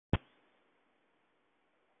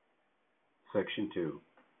Section 2,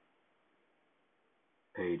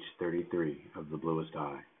 page 33 of The Bluest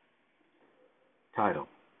Eye. Title: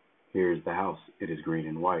 Here is the house. It is green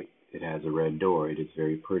and white. It has a red door. It is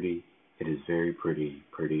very pretty. It is very pretty,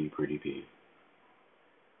 pretty, pretty bee.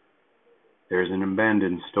 There is an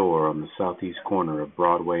abandoned store on the southeast corner of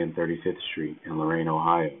Broadway and 35th Street in Lorain,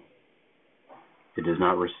 Ohio. It does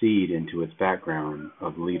not recede into its background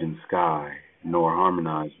of leaden sky, nor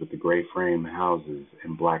harmonize with the gray frame houses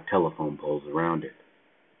and black telephone poles around it.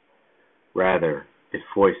 Rather, it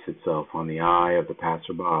foists itself on the eye of the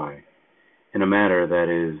passerby in a manner that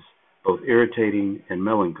is both irritating and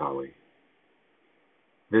melancholy.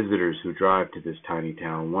 Visitors who drive to this tiny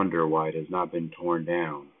town wonder why it has not been torn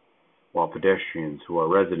down, while pedestrians who are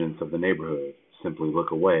residents of the neighborhood simply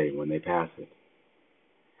look away when they pass it.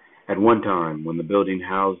 At one time, when the building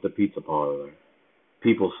housed a pizza parlor,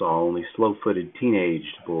 people saw only slow-footed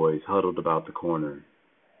teenaged boys huddled about the corner.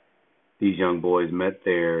 These young boys met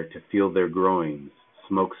there to feel their groins,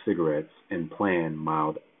 smoke cigarettes, and plan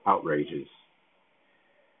mild outrages.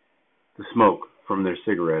 The smoke from their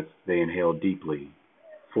cigarettes they inhaled deeply,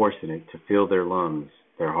 forcing it to fill their lungs,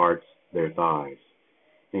 their hearts, their thighs,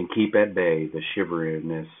 and keep at bay the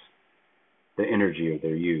shiveriness, the energy of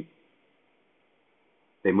their youth.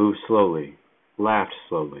 They moved slowly, laughed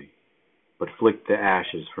slowly, but flicked the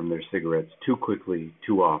ashes from their cigarettes too quickly,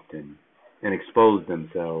 too often, and exposed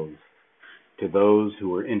themselves to those who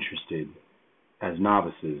were interested as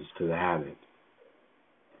novices to the habit.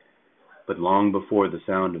 But long before the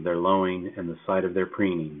sound of their lowing and the sight of their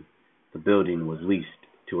preening, the building was leased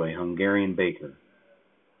to a Hungarian baker,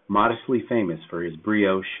 modestly famous for his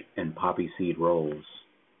brioche and poppy seed rolls.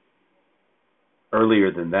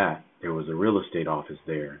 Earlier than that, there was a real estate office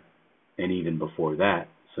there, and even before that,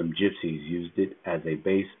 some gypsies used it as a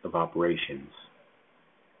base of operations.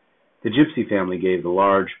 The gypsy family gave the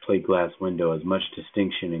large plate glass window as much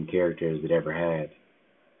distinction and character as it ever had.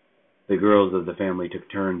 The girls of the family took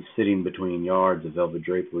turns sitting between yards of velvet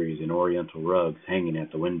draperies and oriental rugs hanging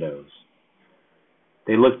at the windows.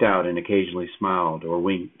 They looked out and occasionally smiled or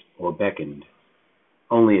winked or beckoned,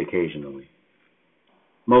 only occasionally.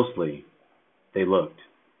 Mostly, they looked.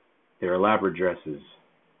 Their elaborate dresses,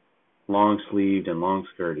 long-sleeved and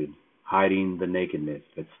long-skirted, hiding the nakedness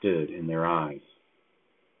that stood in their eyes.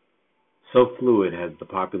 So fluid has the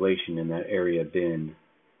population in that area been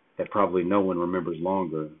that probably no one remembers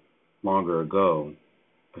longer ago,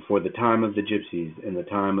 before the time of the gypsies and the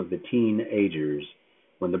time of the teenagers,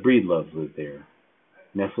 when the Breedloves lived there,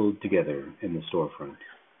 nestled together in the storefront,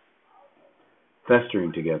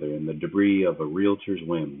 festering together in the debris of a realtor's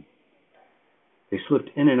whim. They slipped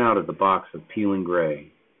in and out of the box of peeling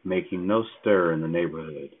gray, making no stir in the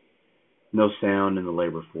neighborhood, no sound in the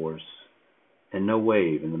labor force, and no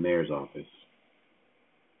wave in the mayor's office.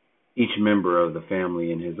 Each member of the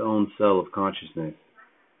family in his own cell of consciousness,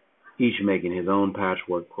 each making his own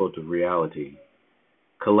patchwork quilt of reality,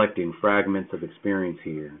 collecting fragments of experience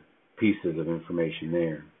here, pieces of information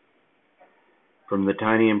there. From the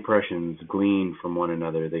tiny impressions gleaned from one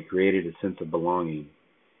another, they created a sense of belonging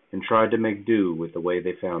and tried to make do with the way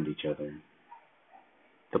they found each other.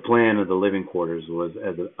 The plan of the living quarters was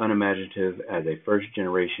as unimaginative as a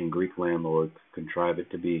first-generation Greek landlord could contrive it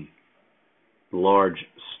to be. The large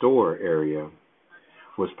store area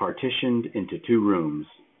was partitioned into two rooms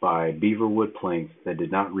by beaverwood planks that did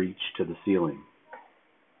not reach to the ceiling.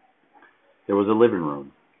 There was a living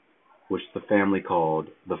room, which the family called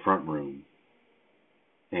the front room,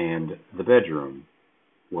 and the bedroom,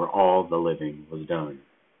 where all the living was done.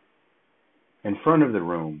 In the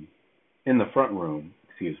front room,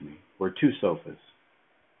 were two sofas,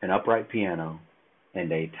 an upright piano,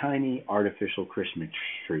 and a tiny artificial Christmas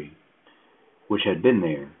tree, which had been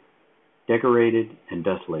there, decorated and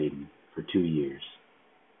dust-laden, for 2 years.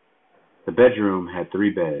 The bedroom had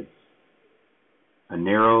 3 beds, a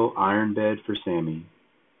narrow iron bed for Sammy,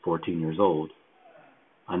 14 years old,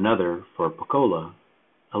 another for Pecola,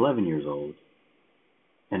 11 years old,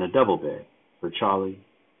 and a double bed for Charlie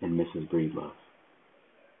and Mrs. Breedlove.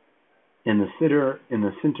 In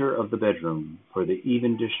the center of the bedroom, for the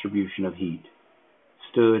even distribution of heat,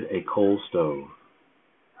 stood a coal stove.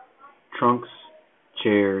 Trunks,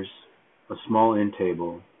 chairs, a small end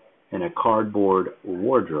table, and a cardboard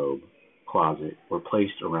wardrobe closet were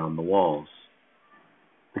placed around the walls.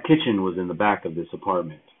 The kitchen was in the back of this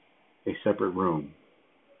apartment, a separate room.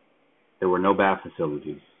 There were no bath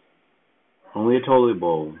facilities, only a toilet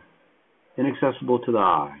bowl, inaccessible to the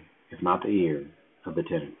eye, if not the ear, of the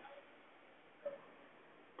tenants.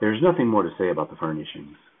 There is nothing more to say about the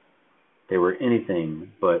furnishings. They were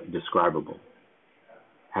anything but describable,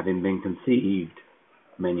 having been conceived,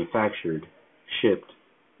 manufactured, shipped,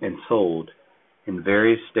 and sold in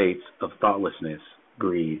various states of thoughtlessness,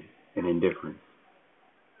 greed, and indifference.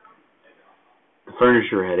 The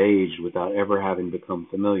furniture had aged without ever having become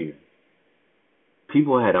familiar.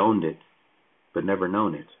 People had owned it, but never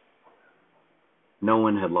known it. No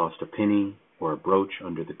one had lost a penny or a brooch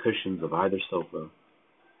under the cushions of either sofa,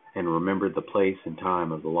 and remembered the place and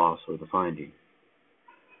time of the loss or the finding.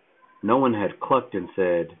 No one had clucked and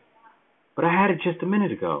said, "But I had it just a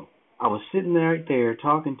minute ago. I was sitting right there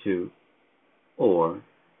talking to," or,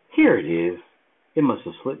 "Here it is. It must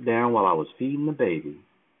have slipped down while I was feeding the baby."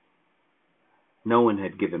 No one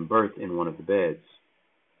had given birth in one of the beds,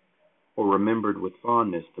 or remembered with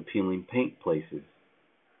fondness the peeling paint places,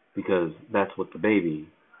 because that's what the baby,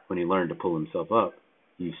 when he learned to pull himself up,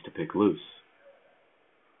 used to pick loose.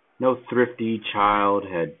 No thrifty child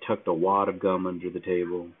had tucked a wad of gum under the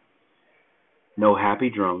table. No happy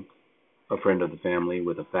drunk, a friend of the family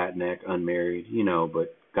with a fat neck, unmarried,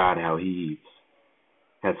 but God how he eats,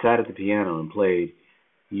 had sat at the piano and played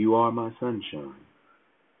 "You Are My Sunshine."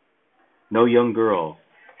 No young girl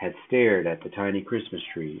had stared at the tiny Christmas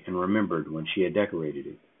tree and remembered when she had decorated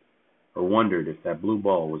it, or wondered if that blue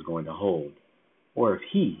ball was going to hold, or if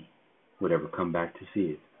he would ever come back to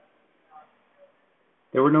see it.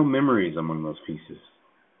 There were no memories among those pieces,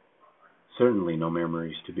 certainly no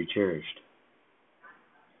memories to be cherished.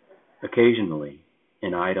 Occasionally,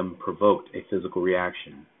 an item provoked a physical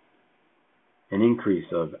reaction, an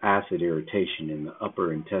increase of acid irritation in the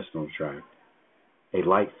upper intestinal tract, a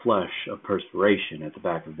light flush of perspiration at the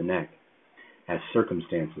back of the neck, as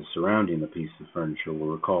circumstances surrounding the piece of furniture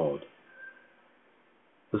were recalled.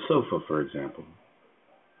 The sofa, for example.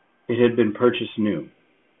 It had been purchased new,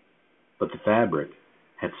 but the fabric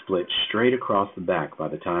had split straight across the back by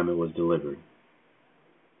the time it was delivered.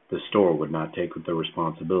 The store would not take the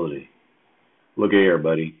responsibility. "Look here,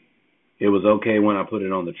 buddy. It was okay when I put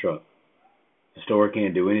it on the truck. The store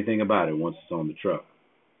can't do anything about it once it's on the truck."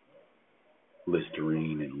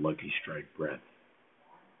 Listerine and Lucky Strike breath.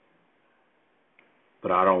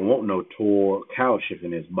 "But I don't want no tore couch if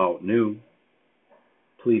it's bought new."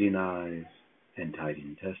 Pleading eyes and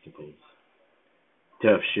tightened testicles.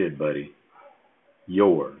 "Tough shit, buddy.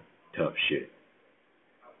 You're tough shit."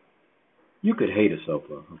 You could hate a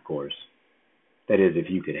sofa, of course. That is, if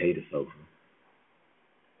you could hate a sofa.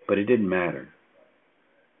 But it didn't matter.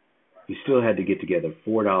 You still had to get together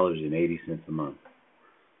 $4.80 a month.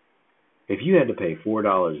 If you had to pay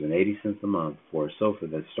 $4.80 a month for a sofa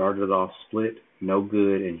that started off split, no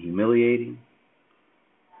good, and humiliating,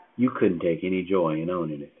 you couldn't take any joy in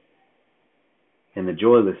owning it. And the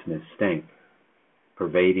joylessness stank,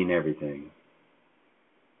 pervading everything.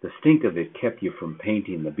 The stink of it kept you from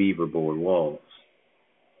painting the beaver board walls,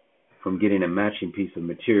 from getting a matching piece of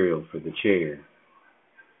material for the chair,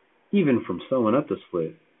 even from sewing up the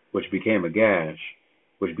split, which became a gash,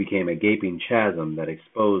 which became a gaping chasm that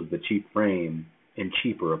exposed the cheap frame and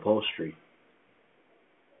cheaper upholstery.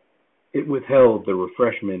 It withheld the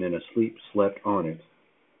refreshment in a sleep slept on it.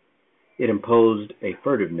 It imposed a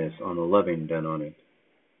furtiveness on the loving done on it,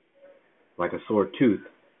 like a sore tooth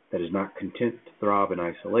that is not content to throb in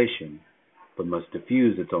isolation, but must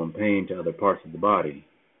diffuse its own pain to other parts of the body,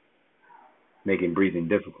 making breathing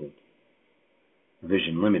difficult,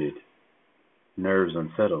 vision limited, nerves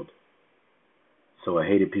unsettled. So a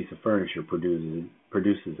hated piece of furniture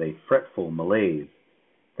produces a fretful malaise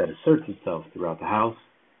that asserts itself throughout the house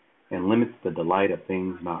and limits the delight of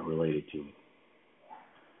things not related to it.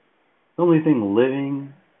 The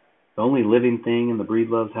only living thing in the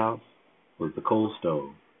Breedlove's house was the coal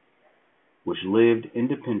stove, which lived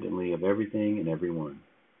independently of everything and everyone,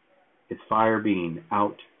 its fire being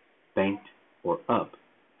out, banked, or up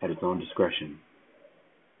at its own discretion,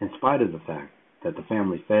 in spite of the fact that the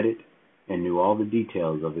family fed it and knew all the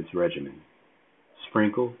details of its regimen.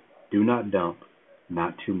 Sprinkle, do not dump,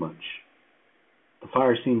 not too much. The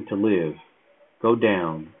fire seemed to live, go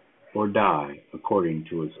down, or die according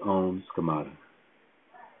to its own schemata.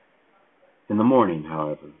 In the morning,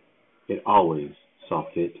 however, it always saw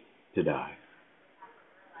fit to die.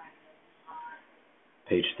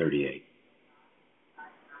 Page 38.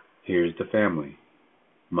 Here's the family.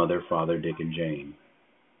 Mother, father, Dick, and Jane.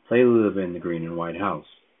 They live in the green and white house.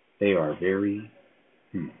 They are very...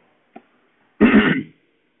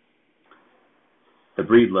 The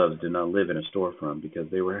Breedloves did not live in a storefront because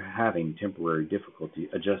they were having temporary difficulty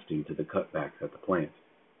adjusting to the cutbacks at the plant.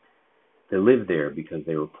 They lived there because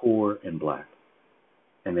they were poor and black,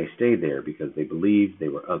 and they stayed there because they believed they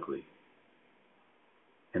were ugly.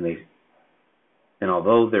 And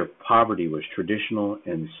although their poverty was traditional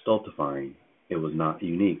and stultifying, it was not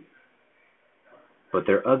unique. but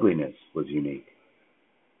their ugliness was unique.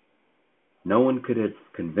 No one could have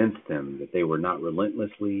convinced them that they were not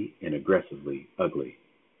relentlessly and aggressively ugly,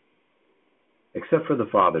 except for the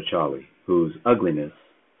father, Charlie, whose ugliness,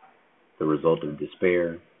 the result of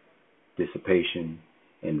despair, dissipation,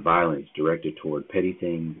 and violence directed toward petty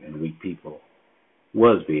things and weak people,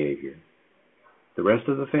 was behavior. The rest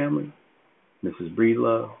of the family, Mrs.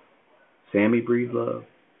 Breedlove, Sammy Breedlove,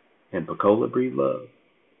 and Pecola Breedlove,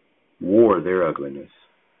 wore their ugliness,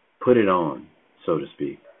 put it on, so to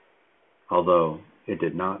speak, although it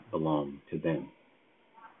did not belong to them.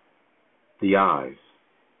 The eyes,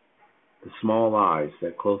 the small eyes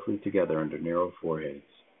set closely together under narrow foreheads,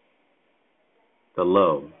 the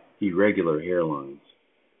low, irregular hairlines,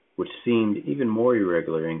 which seemed even more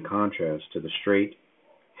irregular in contrast to the straight,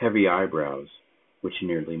 heavy eyebrows which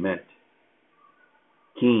nearly met,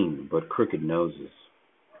 keen but crooked noses,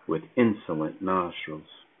 with insolent nostrils.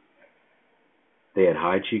 They had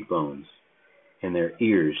high cheekbones, and their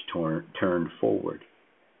ears turned forward,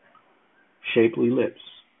 shapely lips,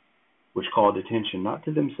 which called attention not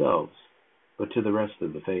to themselves, but to the rest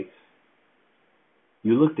of the face.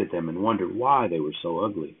 You looked at them and wondered why they were so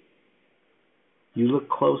ugly. You looked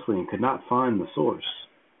closely and could not find the source.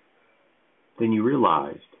 Then you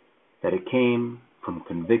realized that it came from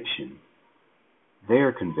conviction,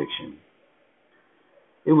 their conviction.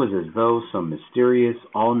 It was as though some mysterious,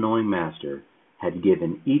 all-knowing master had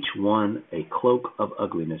given each one a cloak of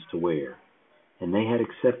ugliness to wear, and they had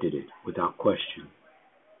accepted it without question.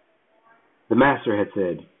 The master had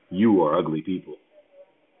said, "You are ugly people."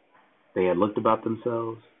 They had looked about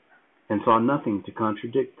themselves and saw nothing to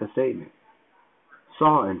contradict the statement,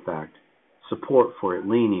 saw, in fact, support for it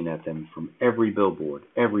leaning at them from every billboard,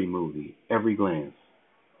 every movie, every glance.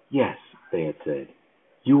 "Yes," they had said,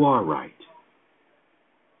 "you are right."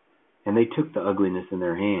 And they took the ugliness in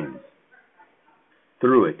their hands,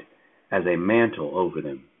 threw it as a mantle over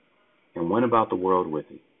them, and went about the world with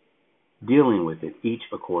it, dealing with it each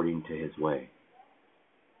according to his way.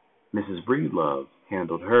 Mrs. Breedlove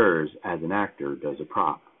handled hers as an actor does a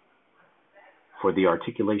prop, for the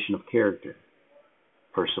articulation of character,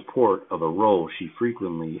 for support of a role she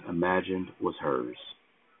frequently imagined was hers,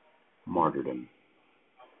 martyrdom.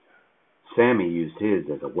 Sammy used his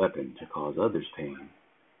as a weapon to cause others pain.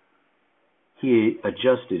 He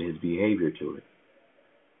adjusted his behavior to it,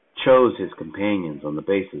 chose his companions on the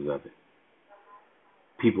basis of it,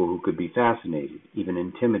 people who could be fascinated, even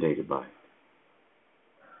intimidated by it.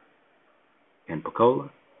 And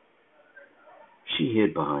Pecola? She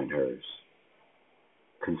hid behind hers,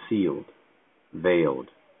 concealed, veiled,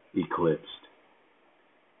 eclipsed,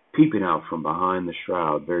 peeping out from behind the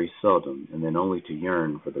shroud very seldom, and then only to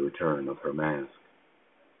yearn for the return of her mask.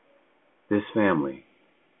 This family,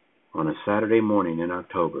 on a Saturday morning in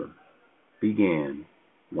October, began,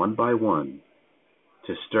 one by one,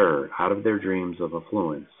 to stir out of their dreams of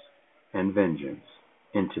affluence and vengeance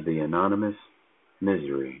into the anonymous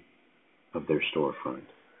misery of their storefront.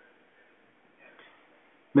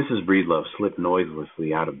 Mrs. Breedlove slipped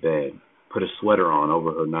noiselessly out of bed, put a sweater on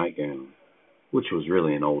over her nightgown, which was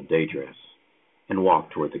really an old day dress, and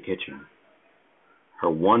walked toward the kitchen. Her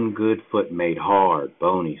one good foot made hard,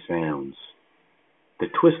 bony sounds. The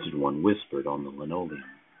twisted one whispered on the linoleum.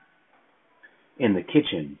 In the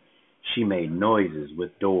kitchen, she made noises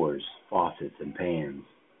with doors, faucets, and pans.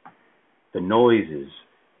 The noises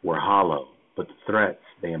were hollow, but the threats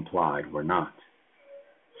they implied were not.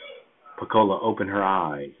 Pecola opened her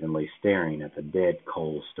eyes and lay staring at the dead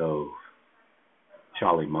coal stove.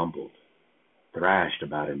 Charlie mumbled, thrashed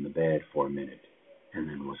about in the bed for a minute, and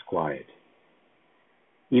then was quiet.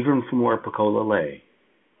 Even from where Pecola lay,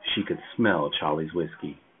 she could smell Charlie's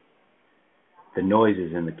whiskey. The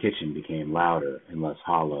noises in the kitchen became louder and less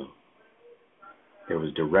hollow. There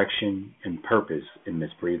was direction and purpose in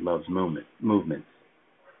Miss Breedlove's movements.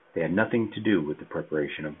 They had nothing to do with the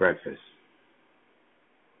preparation of breakfast.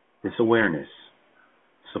 This awareness,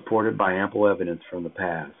 supported by ample evidence from the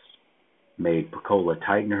past, made Pecola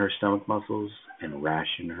tighten her stomach muscles and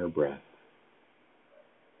ration her breath.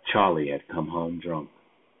 Charlie had come home drunk.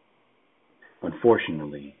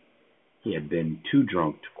 Unfortunately, he had been too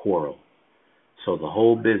drunk to quarrel, so the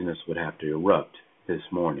whole business would have to erupt this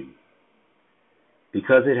morning.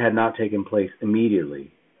 Because it had not taken place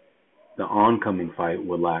immediately, the oncoming fight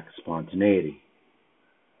would lack spontaneity.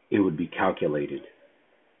 It would be calculated,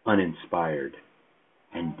 uninspired,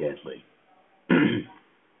 and deadly.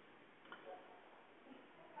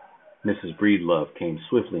 Mrs. Breedlove came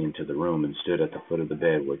swiftly into the room and stood at the foot of the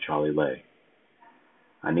bed where Charlie lay.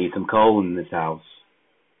 "I need some coal in this house."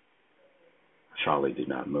 Charlie did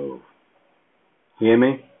not move. "Hear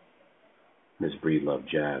me?" Miss Breedlove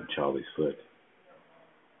jabbed Charlie's foot.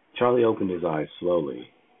 Charlie opened his eyes slowly.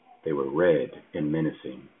 They were red and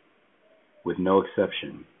menacing. With no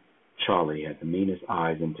exception, Charlie had the meanest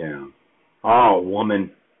eyes in town. "Oh,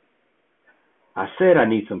 woman, I said I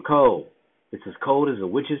need some coal. It's as cold as a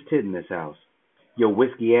witch's tit in this house. Your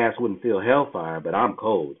whiskey ass wouldn't feel hellfire, but I'm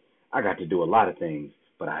cold. I got to do a lot of things,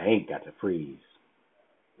 but I ain't got to freeze."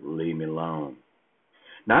 "Leave me alone."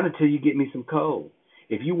 "Not until you get me some coal.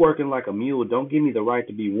 If you working like a mule, don't give me the right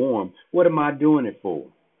to be warm. What am I doing it for?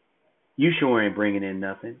 You sure ain't bringing in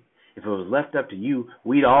nothing. If it was left up to you,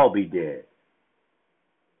 we'd all be dead."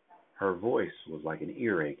 Her voice was like an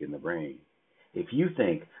earache in the brain. "If you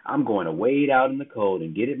think I'm going to wade out in the cold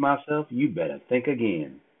and get it myself, you better think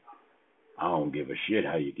again." "I don't give a shit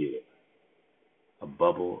how you get it." A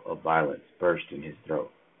bubble of violence burst in his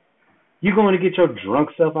throat. "You going to get your drunk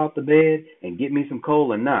self out the bed and get me some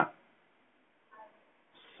coal or not?"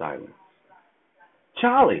 Silence.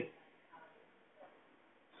 "Charlie!"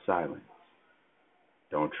 Silence.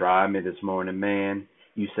 "Don't try me this morning, man.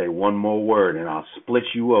 You say one more word and I'll split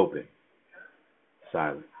you open."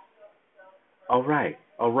 Silence. All right.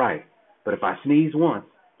 But if I sneeze once,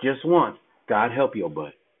 just once, God help your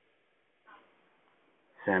butt."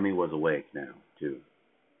 Sammy was awake now, too,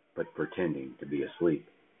 but pretending to be asleep.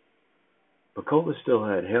 Pecola still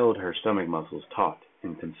had held her stomach muscles taut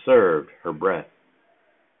and conserved her breath.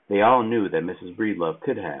 They all knew that Mrs. Breedlove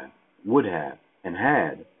could have, would have, and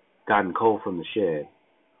had gotten coal from the shed,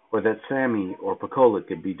 or that Sammy or Pecola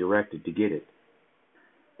could be directed to get it.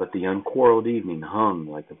 But the unquarreled evening hung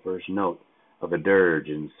like the first note of a dirge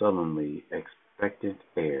in sullenly expectant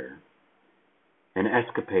air. An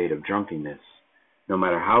escapade of drunkenness, no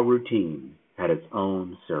matter how routine, had its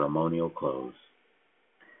own ceremonial close.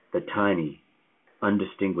 The tiny,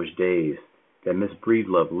 undistinguished days that Miss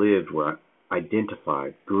Breedlove lived were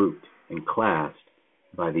identified, grouped, and classed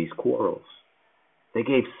by these quarrels. They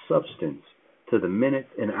gave substance to the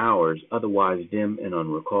minutes and hours otherwise dim and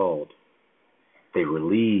unrecalled. They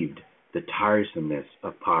relieved the tiresomeness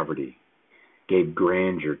of poverty, gave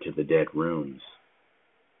grandeur to the dead rooms.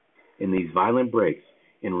 In these violent breaks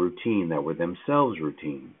in routine that were themselves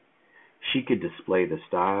routine, she could display the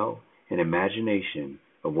style and imagination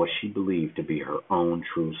of what she believed to be her own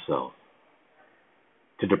true self.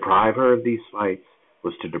 To deprive her of these fights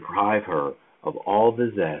was to deprive her of all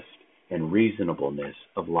the zest and reasonableness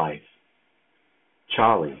of life.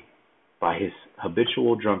 Charlie, by his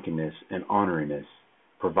habitual drunkenness and orneriness,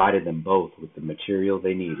 provided them both with the material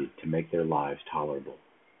they needed to make their lives tolerable.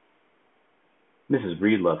 Mrs.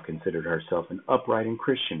 Breedlove considered herself an upright and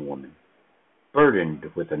Christian woman, burdened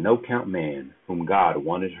with a no-count man whom God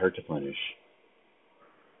wanted her to punish.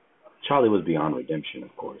 Charlie was beyond redemption,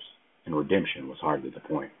 of course, and redemption was hardly the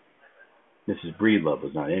point. Mrs. Breedlove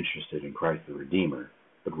was not interested in Christ the Redeemer,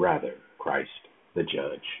 but rather Christ the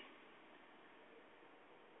Judge.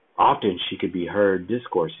 Often she could be heard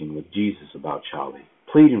discoursing with Jesus about Charlie,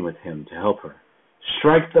 pleading with him to help her.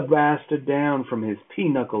 Strike the bastard down from his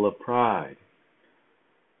pinnacle of pride.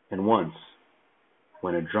 And once,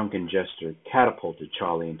 when a drunken jester catapulted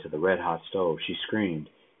Charlie into the red-hot stove, she screamed,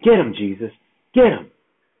 "Get him, Jesus! Get him!"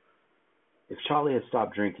 If Charlie had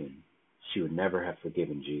stopped drinking, she would never have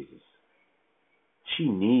forgiven Jesus. She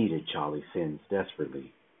needed Charlie's sins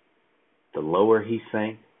desperately. The lower he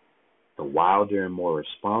sank, the wilder and more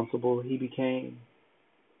responsible he became,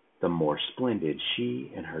 the more splendid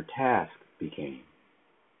she and her task became.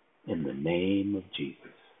 In the name of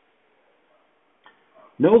Jesus.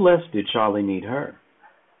 No less did Charlie need her.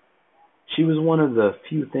 She was one of the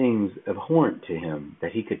few things abhorrent to him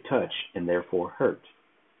that he could touch and therefore hurt.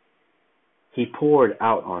 He poured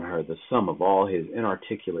out on her the sum of all his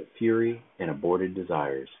inarticulate fury and aborted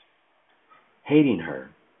desires. Hating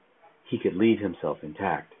her, he could leave himself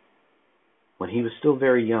intact. When he was still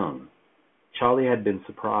very young, Charlie had been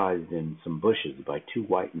surprised in some bushes by two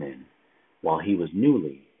white men, while he was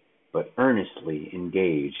newly but earnestly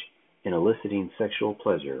engaged in eliciting sexual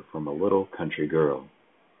pleasure from a little country girl.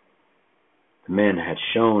 The men had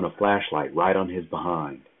shone a flashlight right on his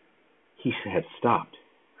behind. He had stopped,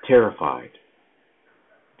 terrified.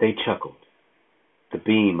 They chuckled. The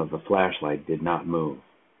beam of the flashlight did not move.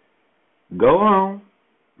 "Go on,"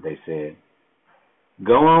 they said.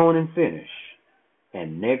 "Go on and finish.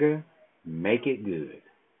 And nigger, make it good."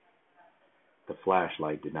 The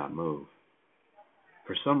flashlight did not move.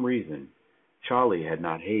 For some reason, Charlie had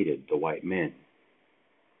not hated the white men.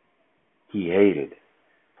 He hated,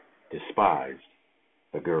 despised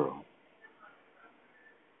the girl.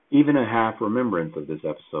 Even a half remembrance of this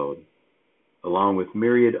episode, along with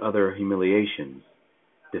myriad other humiliations,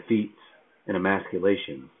 defeats, and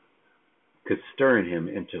emasculations, could stir in him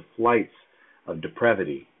into flights of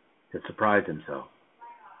depravity that surprised himself,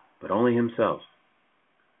 but only himself.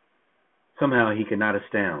 Somehow he could not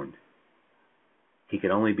astound. He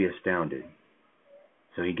could only be astounded.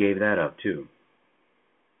 So he gave that up too.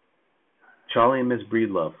 Charlie and Miss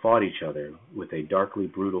Breedlove fought each other with a darkly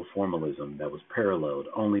brutal formalism that was paralleled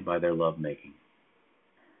only by their love-making.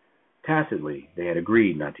 Tacitly, they had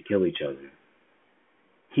agreed not to kill each other.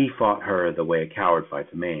 He fought her the way a coward fights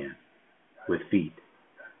a man, with feet,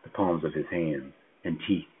 the palms of his hands, and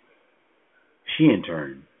teeth. She, in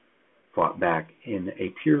turn, fought back in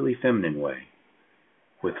a purely feminine way,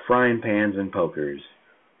 with frying pans and pokers,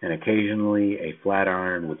 and occasionally a flat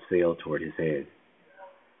iron would sail toward his head.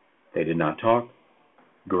 They did not talk,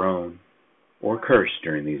 groan, or curse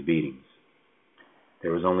during these beatings.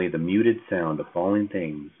 There was only the muted sound of falling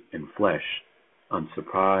things and flesh,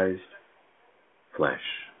 unsurprised flesh.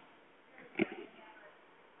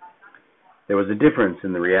 There was a difference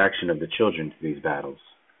in the reaction of the children to these battles.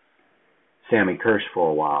 Sammy cursed for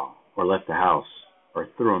a while, or left the house, or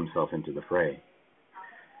threw himself into the fray.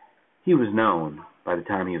 He was known, by the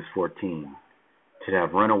time he was 14, to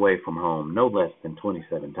have run away from home no less than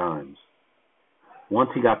 27 times. Once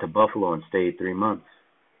he got to Buffalo and stayed 3 months.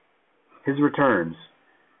 His returns,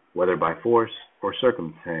 whether by force or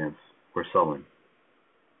circumstance, were sullen.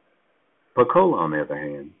 Pecola, on the other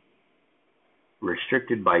hand,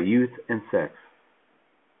 restricted by youth and sex,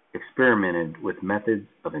 experimented with methods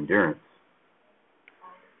of endurance.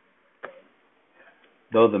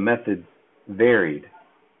 Though the methods varied,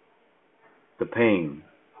 the pain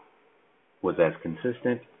was as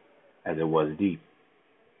consistent as it was deep.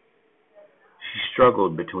 She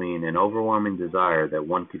struggled between an overwhelming desire that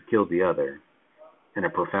one could kill the other and a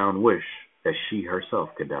profound wish that she herself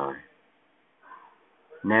could die.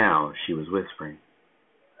 Now she was whispering,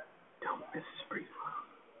 "Don't, Mrs. Breedlove,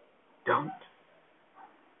 don't."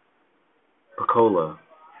 Pecola,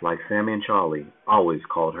 like Sammy and Charlie, always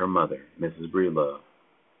called her mother Mrs. Breedlove.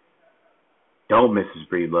 "Don't, Mrs.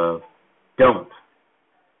 Breedlove, don't."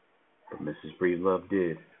 But Mrs. Breedlove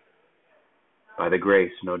did. By the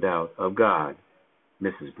grace, no doubt, of God,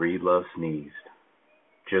 Mrs. Breedlove sneezed.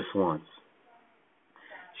 Just once.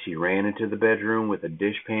 She ran into the bedroom with a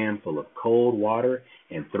dishpan full of cold water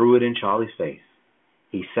and threw it in Charlie's face.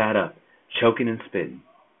 He sat up, choking and spitting.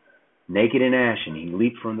 Naked and ashen, he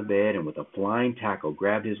leaped from the bed and with a flying tackle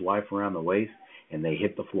grabbed his wife around the waist, and they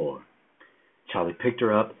hit the floor. Charlie picked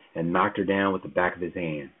her up and knocked her down with the back of his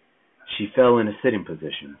hand. She fell in a sitting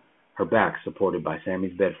position, her back supported by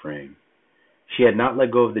Sammy's bed frame. She had not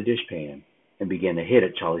let go of the dishpan and began to hit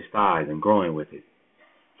at Charlie's thighs and groin with it.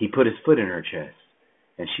 He put his foot in her chest,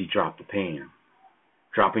 and she dropped the pan.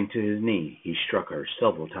 Dropping to his knee, he struck her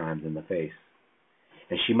several times in the face,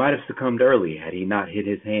 and she might have succumbed early had he not hit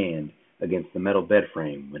his hand against the metal bed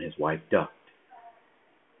frame when his wife ducked.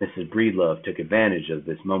 Mrs. Breedlove took advantage of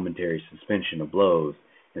this momentary suspension of blows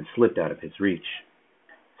and slipped out of his reach.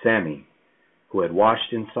 Sammy, who had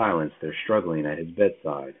watched in silence their struggling at his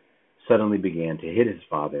bedside, suddenly began to hit his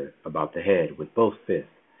father about the head with both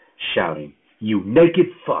fists, shouting, "You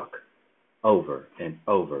naked fuck!" over and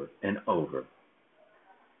over and over.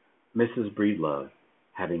 Mrs. Breedlove,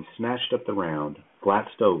 having snatched up the round, flat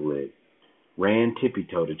stove lid, ran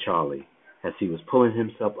tippy-toe to Charlie as he was pulling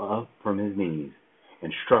himself up from his knees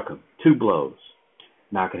and struck him 2 blows,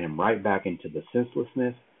 knocking him right back into the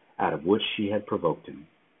senselessness out of which she had provoked him.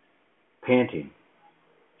 Panting,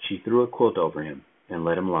 she threw a quilt over him and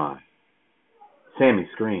let him lie. Sammy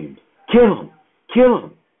screamed, "Kill him! Kill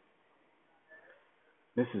him!"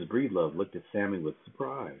 Mrs. Breedlove looked at Sammy with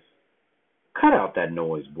surprise. "Cut out that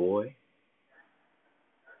noise, boy."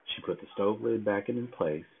 She put the stove lid back in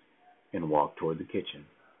place and walked toward the kitchen.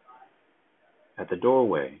 At the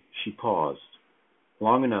doorway, she paused,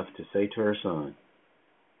 long enough to say to her son,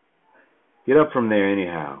 "Get up from there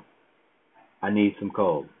anyhow. I need some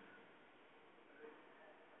coal."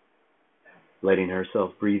 Letting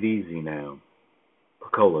herself breathe easy now,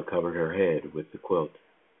 Pecola covered her head with the quilt.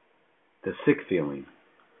 The sick feeling,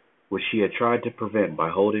 which she had tried to prevent by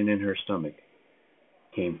holding in her stomach,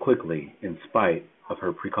 came quickly in spite of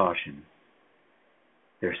her precaution.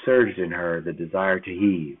 There surged in her the desire to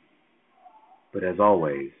heave, but as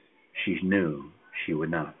always, she knew she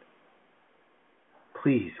would not.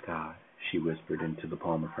 "Please, God," she whispered into the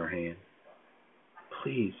palm of her hand,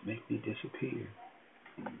 "please make me disappear."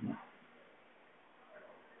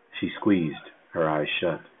 She squeezed, her eyes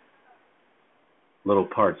shut. Little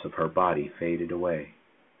parts of her body faded away.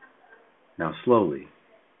 Now slowly,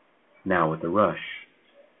 now with a rush,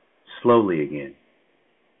 slowly again,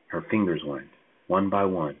 her fingers went, one by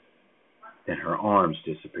one, Then her arms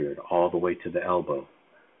disappeared all the way to the elbow.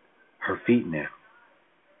 Her feet now.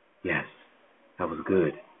 Yes, that was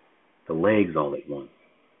good. The legs all at once.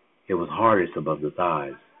 It was hardest above the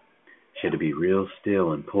thighs. She had to be real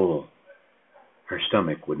still and pull. Her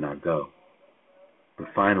stomach would not go. But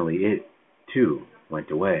finally it, too,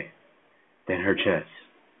 went away. Then her chest,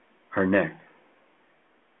 her neck.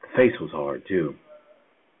 The face was hard, too.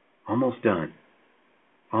 Almost done.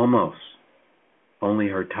 Almost. Only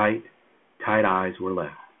her tight eyes were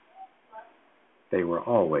left. They were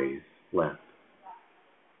always left.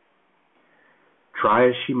 Try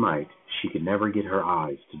as she might, she could never get her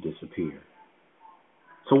eyes to disappear.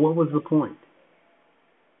 So what was the point?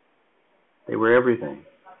 They were everything.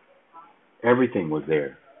 Everything was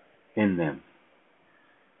there, in them.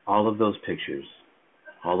 All of those pictures,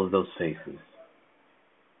 all of those faces.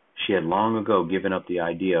 She had long ago given up the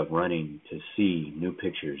idea of running to see new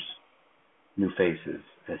pictures, new faces,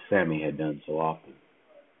 as Sammy had done so often.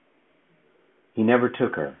 He never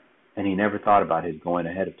took her, and he never thought about his going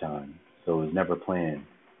ahead of time, so it was never planned.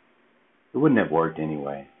 It wouldn't have worked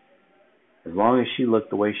anyway. As long as she looked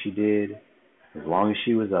the way she did, as long as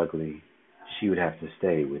she was ugly, she would have to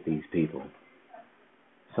stay with these people.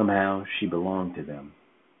 Somehow she belonged to them.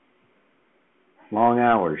 Long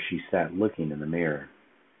hours she sat looking in the mirror,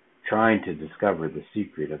 trying to discover the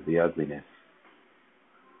secret of the ugliness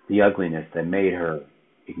that made her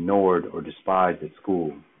ignored or despised at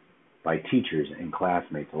school by teachers and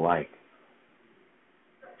classmates alike.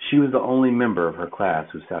 She was the only member of her class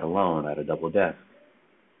who sat alone at a double desk.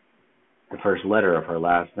 The first letter of her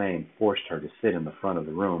last name forced her to sit in the front of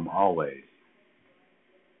the room always.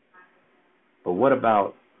 But what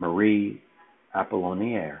about Marie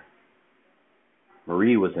Apollinaire?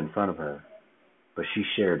 Marie was in front of her, but she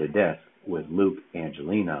shared a desk with Luke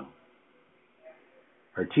Angelino.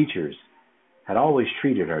 Her teachers had always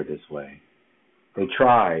treated her this way. They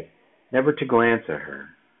tried never to glance at her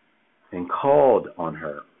and called on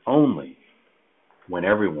her only when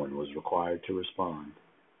everyone was required to respond.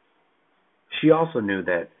 She also knew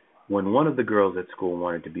that when one of the girls at school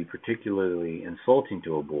wanted to be particularly insulting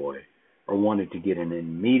to a boy or wanted to get an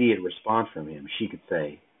immediate response from him, she could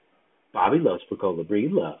say, "Bobby loves Pecola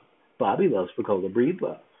Breed love. Bobby loves Pecola Breed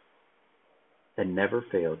love," and never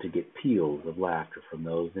failed to get peals of laughter from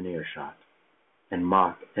those in earshot and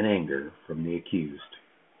mock and anger from the accused.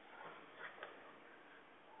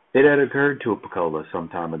 It had occurred to Pecola some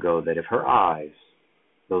time ago that if her eyes,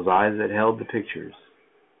 those eyes that held the pictures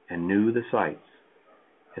and knew the sights,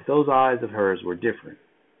 if those eyes of hers were different,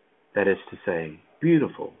 that is to say,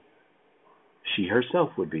 beautiful, she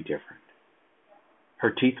herself would be different.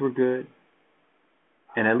 Her teeth were good,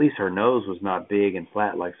 and at least her nose was not big and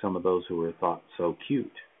flat like some of those who were thought so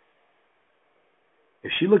cute.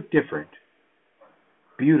 If she looked different,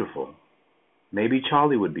 beautiful, maybe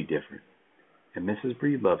Charlie would be different, and Mrs.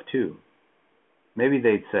 Breedlove too. Maybe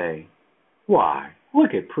they'd say, "Why,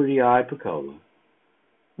 look at pretty-eyed Pecola.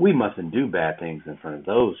 We mustn't do bad things in front of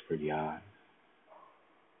those pretty eyes.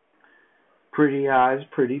 Pretty eyes,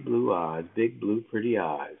 pretty blue eyes, big blue pretty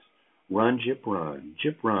eyes. Run, Gyp, run.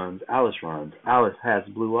 Gyp runs, Alice runs. Alice has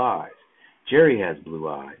blue eyes. Jerry has blue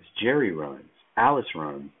eyes. Jerry runs. Alice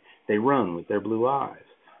runs. They run with their blue eyes.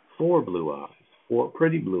 4 blue eyes. 4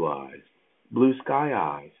 pretty blue eyes. Blue sky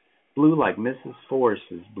eyes. Blue like Mrs.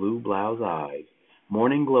 Forrest's blue blouse eyes.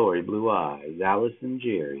 Morning glory blue eyes. Alice and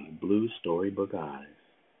Jerry, blue storybook eyes."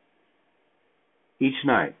 Each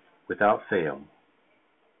night, without fail,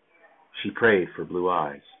 she prayed for blue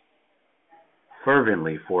eyes.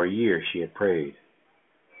 Fervently for a year she had prayed.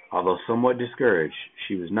 Although somewhat discouraged,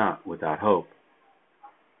 she was not without hope.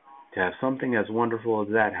 To have something as wonderful as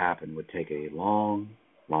that happen would take a long,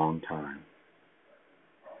 long time.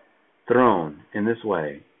 Thrown, in this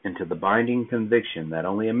way, into the binding conviction that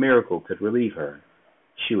only a miracle could relieve her,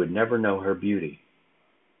 she would never know her beauty.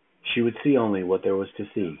 She would see only what there was to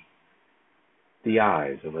see, the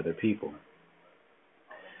eyes of other people.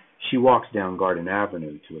 She walks down Garden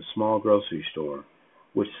Avenue to a small grocery store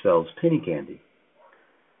which sells penny candy.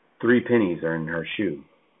 3 pennies are in her shoe,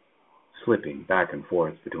 slipping back and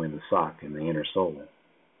forth between the sock and the inner sole.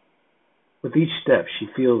 With each step she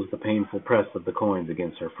feels the painful press of the coins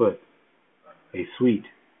against her foot, a sweet,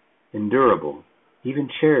 endurable, even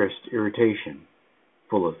cherished irritation,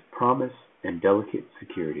 full of promise and delicate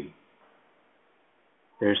security.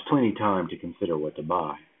 There is plenty time to consider what to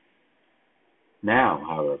buy. Now,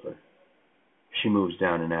 however, she moves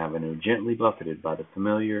down an avenue gently buffeted by the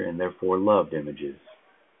familiar and therefore loved images.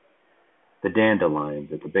 The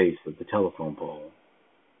dandelions at the base of the telephone pole.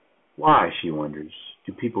 Why, she wonders,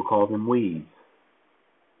 do people call them weeds?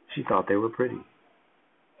 She thought they were pretty.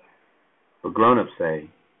 But grown-ups say,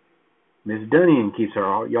 Miss Dunnian keeps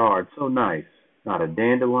her yard so nice, not a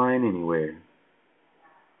dandelion anywhere.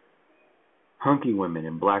 Hunky women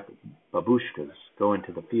in black babushkas go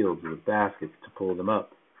into the fields with baskets to pull them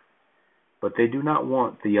up, but they do not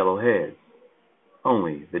want the yellow heads,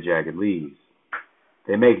 only the jagged leaves.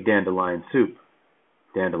 They make dandelion soup,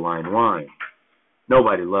 dandelion wine.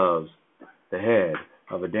 Nobody loves the head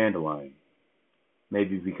of a dandelion,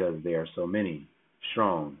 maybe because they are so many,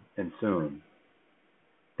 strong, and soon.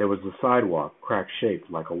 There was the sidewalk, crack-shaped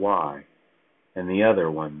like a Y, and the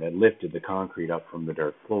other one that lifted the concrete up from the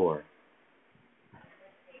dirt floor.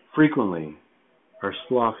 Frequently, her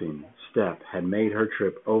sloughing step had made her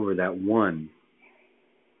trip over that one.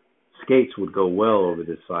 Skates would go well over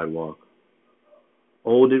this sidewalk.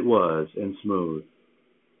 Old it was and smooth.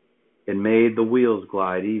 It made the wheels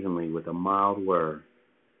glide evenly with a mild whir.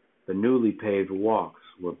 The newly paved walks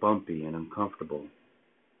were bumpy and uncomfortable,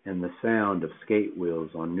 and the sound of skate wheels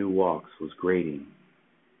on new walks was grating.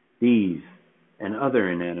 These and other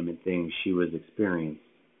inanimate things she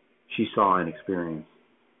saw and experienced.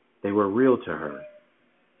 They were real to her.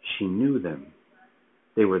 She knew them.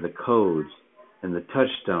 They were the codes and the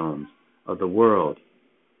touchstones of the world,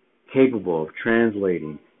 capable of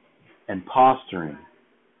translating and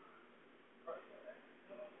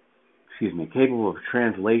capable of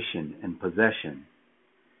translation and possession.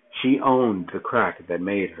 She owned the crack that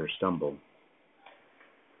made her stumble.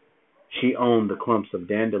 She owned the clumps of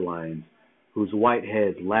dandelions whose white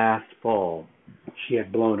heads last fall she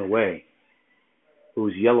had blown away,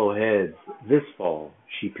 whose yellow heads this fall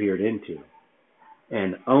she peered into,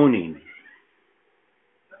 and owning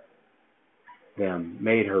them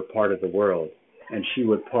made her part of the world, and she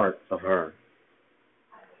was part of her.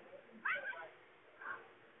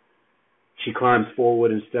 She climbs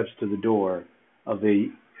forward and steps to the door of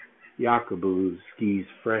the Yakubowski's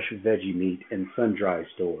fresh veggie meat and sun-dry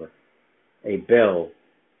store. A bell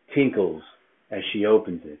tinkles as she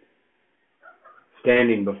opens it.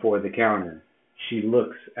 Standing before the counter, she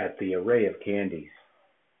looks at the array of candies.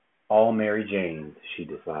 All Mary Janes, she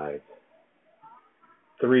decides.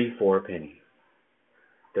 3 for a penny.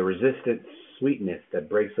 The resistant sweetness that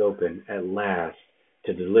breaks open at last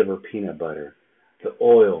to deliver peanut butter, the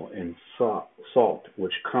oil and salt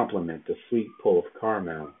which complement the sweet pull of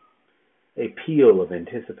caramel. A peal of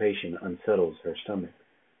anticipation unsettles her stomach.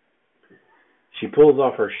 She pulls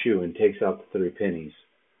off her shoe and takes out the 3 pennies.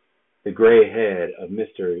 The gray head of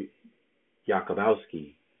Mr.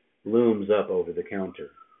 Yakubowski looms up over the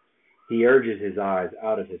counter. He urges his eyes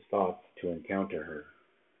out of his thoughts to encounter her.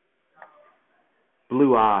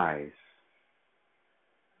 Blue eyes.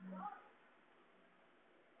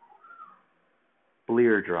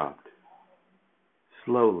 Blear dropped.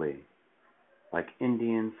 Slowly, like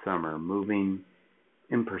Indian summer moving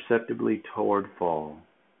imperceptibly toward fall,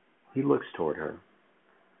 he looks toward her.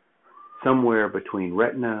 Somewhere between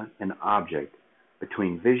retina and object,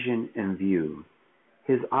 between vision and view,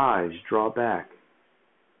 his eyes draw back,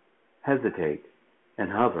 hesitate, and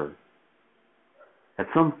hover. At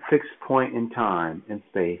some fixed point in time and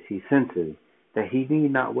space, he senses that he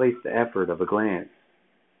need not waste the effort of a glance.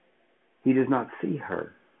 He does not see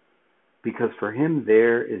her, because for him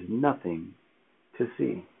there is nothing to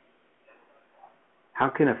see. How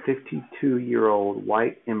can a 52-year-old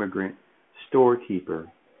white immigrant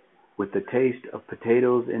storekeeper, with the taste of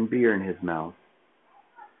potatoes and beer in his mouth,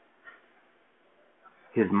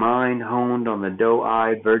 his mind honed on the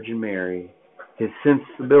doe-eyed Virgin Mary, his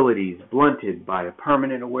sensibilities blunted by a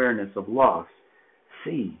permanent awareness of loss,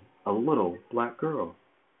 see a little black girl?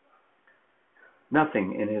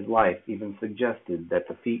 Nothing in his life even suggested that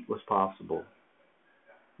the feat was possible,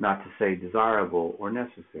 not to say desirable or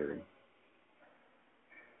necessary.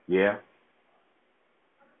 Yeah?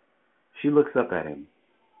 She looks up at him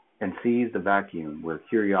and sees the vacuum where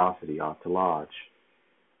curiosity ought to lodge,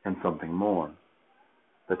 and something more,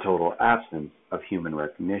 the total absence of human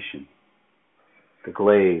recognition, the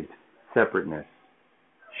glazed separateness.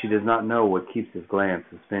 She does not know what keeps his glance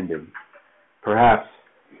suspended. Perhaps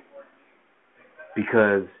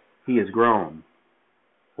because he is grown,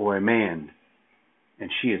 or a man, and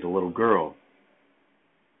she is a little girl.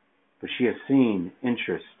 But she has seen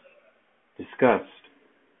interest, disgust,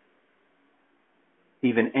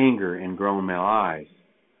 even anger in grown male eyes.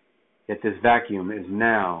 Yet this vacuum is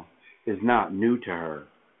not new to her.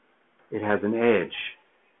 It has an edge.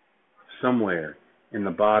 Somewhere in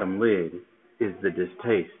the bottom lid is the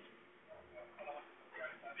distaste.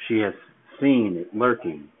 She has seen it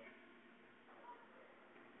lurking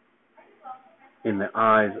in the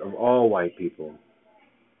eyes of all white people.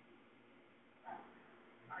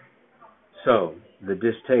 So, the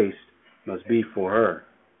distaste must be for her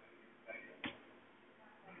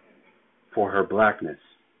blackness.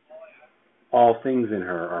 All things in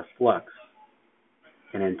her are flux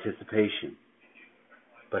and anticipation,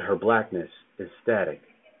 but her blackness is static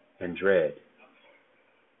and dread.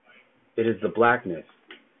 It is the blackness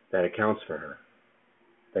that accounts for her,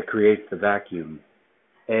 that creates the vacuum,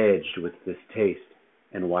 edged with distaste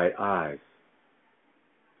and white eyes.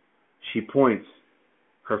 She points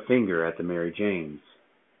her finger at the Mary Janes,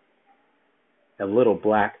 a little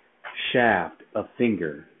black shaft of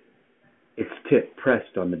finger, its tip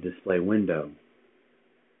pressed on the display window.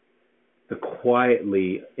 The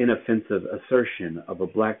quietly inoffensive assertion of a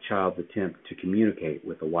black child's attempt to communicate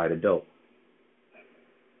with a white adult.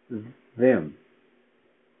 Them.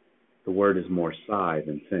 The word is more sigh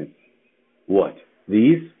than sense. What?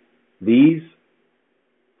 These? These?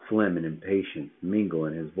 Phlegm and impatience mingle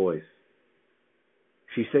in his voice.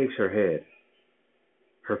 She shakes her head,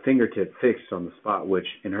 her fingertip fixed on the spot which,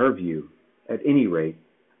 in her view, at any rate,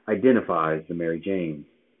 identifies the Mary Janes.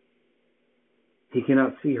 He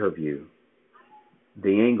cannot see her view.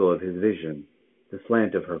 The angle of his vision, the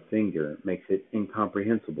slant of her finger, makes it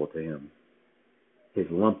incomprehensible to him. His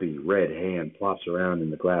lumpy red hand plops around in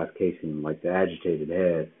the glass casing like the agitated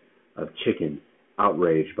head of chicken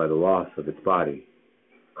outraged by the loss of its body.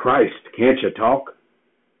 Christ, can't you talk?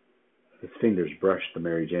 His fingers brush the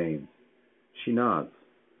Mary Janes. She nods.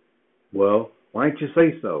 Well, why don't you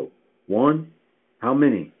say so? One? How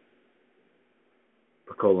many?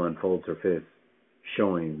 Piccola unfolds her fist,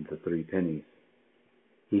 showing the 3 pennies.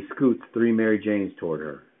 He scoots 3 Mary Janes toward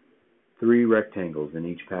her, 3 rectangles in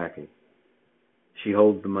each packet. She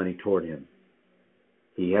holds the money toward him.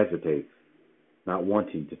 He hesitates, not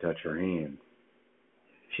wanting to touch her hand.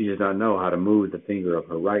 She does not know how to move the finger of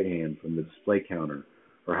her right hand from the display counter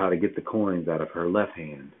or how to get the coins out of her left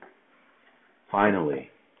hand. Finally,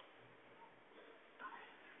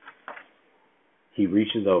 he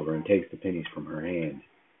reaches over and takes the pennies from her hand.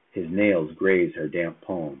 His nails graze her damp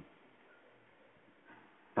palm.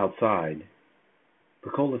 Outside,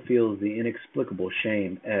 Piccola feels the inexplicable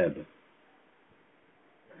shame ebb.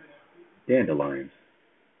 Dandelions.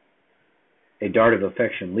 A dart of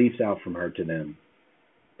affection leaps out from her to them,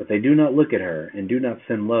 but they do not look at her and do not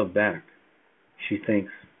send love back. She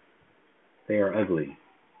thinks, they are ugly,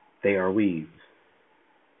 they are weeds.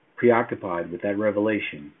 Preoccupied with that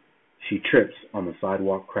revelation, she trips on the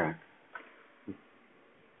sidewalk crack.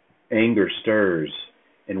 Anger stirs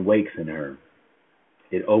and wakes in her.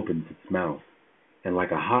 It opens its mouth, and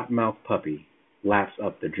like a hot-mouthed puppy, laps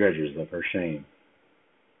up the treasures of her shame.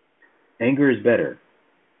 Anger is better.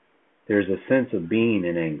 There is a sense of being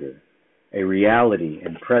in anger, a reality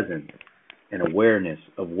and presence, an awareness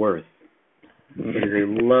of worth. It is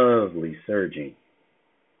a lovely surging.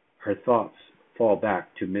 Her thoughts fall back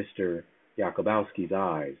to Mr. Jakubowski's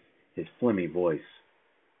eyes, his phlegmy voice.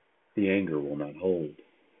 The anger will not hold.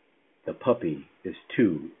 The puppy is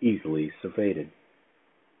too easily surfeited.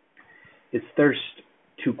 Its thirst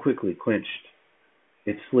too quickly quenched.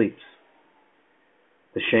 It sleeps.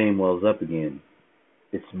 The shame wells up again,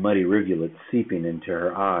 its muddy rivulet seeping into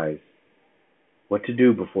her eyes. What to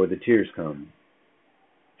do before the tears come?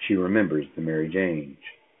 She remembers the Mary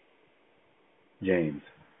Janes.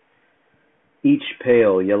 Each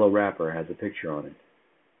pale yellow wrapper has a picture on it,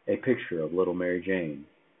 a picture of little Mary Jane,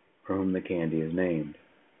 for whom the candy is named.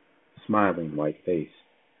 Smiling white face,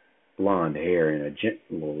 blonde hair in a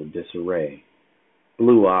gentle disarray,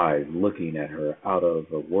 blue eyes looking at her out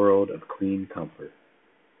of a world of clean comfort.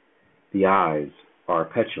 The eyes are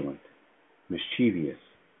petulant, mischievous.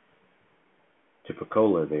 To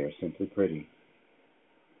Piccola they are simply pretty.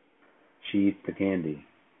 She eats the candy,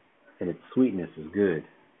 and its sweetness is good.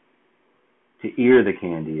 To ear the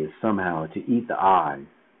candy is somehow to eat the eyes.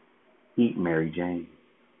 Eat Mary Jane.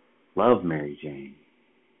 Love Mary Jane.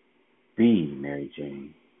 Be Mary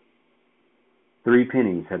Jane. 3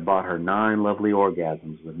 pennies had bought her 9 lovely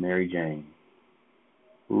orgasms with Mary Jane.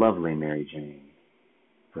 Lovely Mary Jane,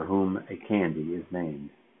 for whom a candy is named.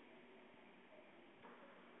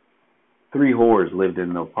 3 whores lived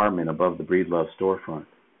in an apartment above the Breedlove storefront.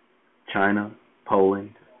 China,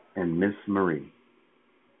 Poland, and Miss Marie.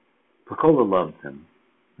 Piccola loved them,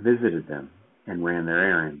 visited them, and ran their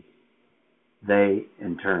errands. They,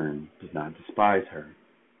 in turn, did not despise her.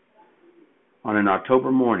 On an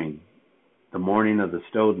October morning, the morning of the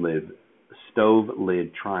stove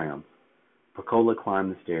lid triumph, Piccola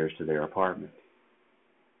climbed the stairs to their apartment.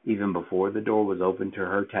 Even before the door was opened to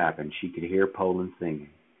her tapping, she could hear Poland singing,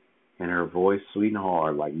 and her voice sweet and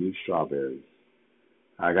hard like new strawberries.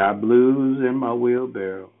 I got blues in my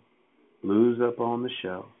wheelbarrow, blues up on the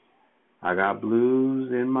shelf. I got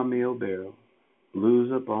blues in my meal barrel,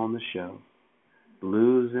 blues up on the shelf,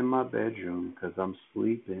 blues in my bedroom 'cause I'm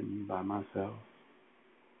sleeping by myself.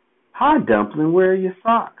 Hi, Dumpling, where are your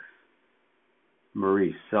socks?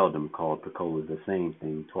 Marie seldom called Piccola the same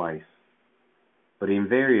thing twice, but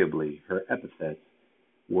invariably her epithets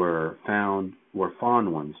were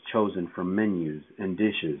fond ones chosen from menus and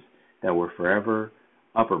dishes that were forever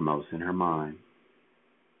uppermost in her mind.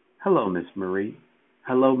 Hello, Miss Marie.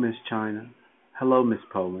 Hello, Miss China. Hello, Miss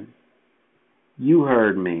Poland. You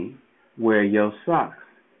heard me. Where your socks?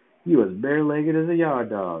 You as bare-legged as a yard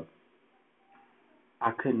dog.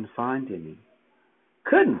 I couldn't find any.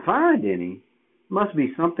 Couldn't find any? Must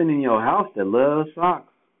be something in your house that loves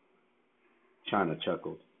socks. China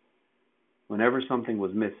chuckled. Whenever something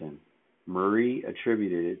was missing, Marie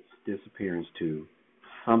attributed its disappearance to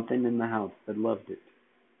something in the house that loved it.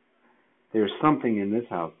 There's something in this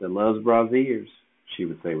house that loves braziers, she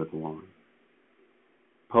would say with alarm.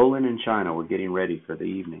 Poland and China were getting ready for the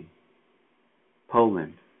evening.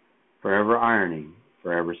 Poland, forever ironing,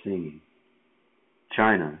 forever singing.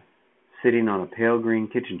 China, sitting on a pale green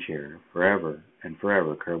kitchen chair, forever and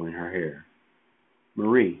forever curling her hair.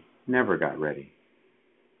 Marie never got ready.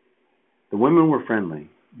 The women were friendly,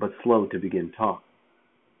 but slow to begin talk.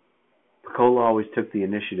 Piccola always took the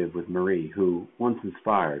initiative with Marie, who, once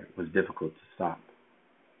inspired, was difficult to stop.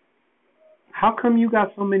 How come you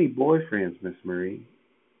got so many boyfriends, Miss Marie?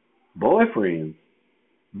 Boyfriends?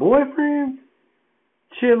 Boyfriends?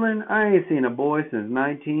 Chillin', I ain't seen a boy since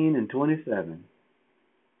 1927.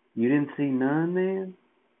 You didn't see none, man?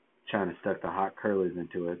 China stuck the hot curlers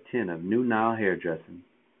into a tin of New Nile hair dressing.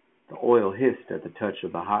 The oil hissed at the touch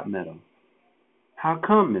of the hot metal. How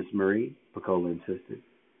come, Miss Marie? Piccola insisted.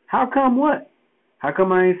 How come what? How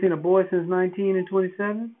come I ain't seen a boy since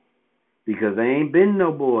 1927? Because there ain't been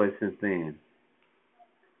no boys since then.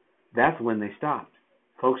 That's when they stopped.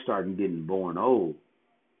 Folks started getting born old.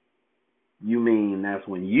 You mean that's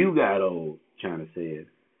when you got old, China said.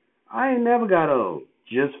 I ain't never got old,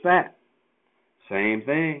 just fat. Same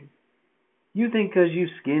thing. You think 'cause you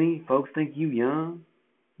skinny, folks think you young?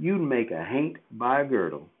 You'd make a haint by a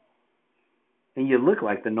girdle. And you look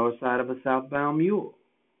like the north side of a southbound mule.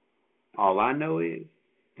 All I know is,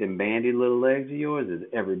 them bandy little legs of yours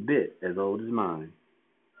is every bit as old as mine.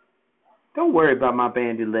 Don't worry about my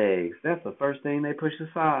bandy legs. That's the first thing they push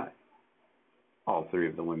aside. All three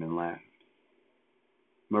of the women laughed.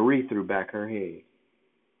 Marie threw back her head.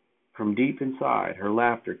 From deep inside, her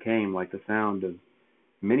laughter came like the sound of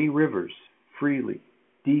many rivers freely,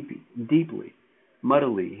 deeply,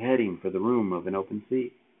 muddily heading for the room of an open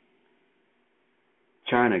sea.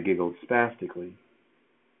 China giggled spastically.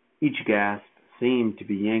 Each gasp seemed to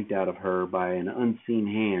be yanked out of her by an unseen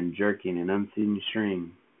hand jerking an unseen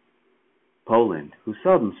string. Poland, who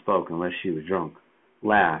seldom spoke unless she was drunk,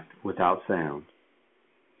 laughed without sound.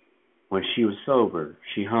 When she was sober,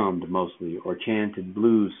 she hummed mostly or chanted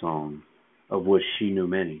blues songs, of which she knew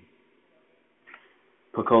many.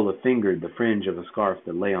 Piccola fingered the fringe of a scarf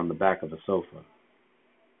that lay on the back of a sofa.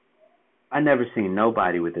 I never seen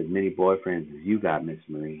nobody with as many boyfriends as you got, Miss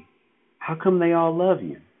Marie. How come they all love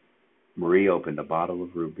you? Marie opened a bottle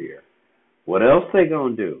of root beer. What else they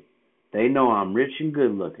gonna do? They know I'm rich and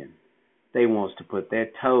good looking. They wants to put their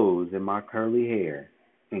toes in my curly hair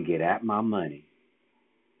and get at my money.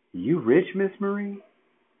 You rich, Miss Marie?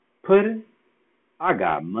 Puddin'? I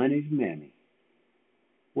got money's mammy.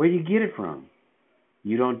 Where you get it from?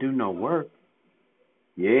 You don't do no work.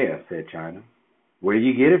 Yeah, said China. Where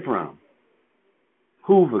you get it from?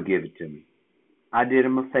 Hoover give it to me. I did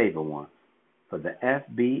him a favor once for the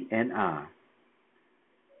FBI.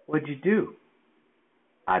 What'd you do?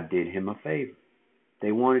 I did him a favor.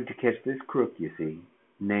 They wanted to catch this crook, you see,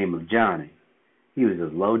 name of Johnny. He was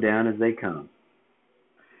as low down as they come.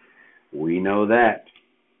 We know that.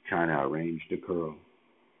 China arranged a curl.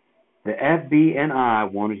 The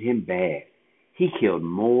FBI wanted him bad. He killed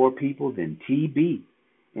more people than TB.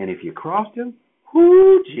 And if you crossed him,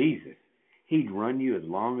 whoo, Jesus, he'd run you as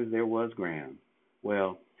long as there was ground.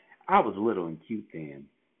 Well, I was little and cute then,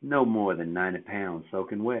 no more than 90 pounds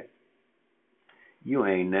soaking wet. You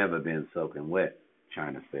ain't never been soaking wet,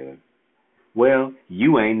 China said. Well,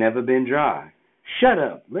 you ain't never been dry. Shut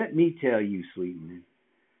up. Let me tell you, sweetening.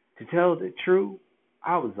 To tell the truth,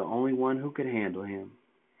 I was the only one who could handle him.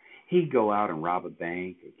 He'd go out and rob a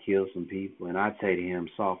bank or kill some people, and I'd say to him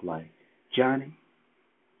soft like, Johnny,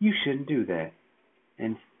 you shouldn't do that.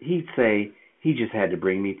 And he'd say he just had to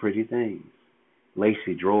bring me pretty things,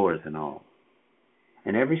 lacy drawers and all.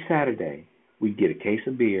 And every Saturday, we'd get a case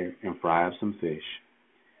of beer and fry up some fish.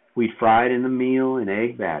 We'd fry it in the meal and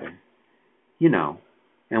egg batter. You know,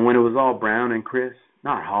 And when it was all brown and crisp,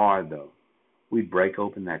 not hard though, we'd break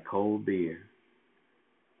open that cold beer.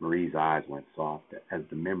 Marie's eyes went soft as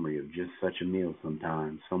the memory of just such a meal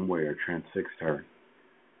sometime, somewhere, transfixed her.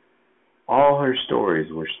 All her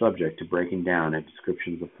stories were subject to breaking down at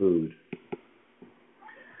descriptions of food.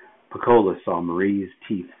 Pecola saw Marie's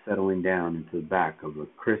teeth settling down into the back of a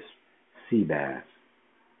crisp sea bass,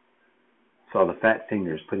 saw the fat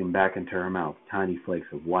fingers putting back into her mouth tiny flakes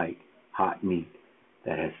of white, hot meat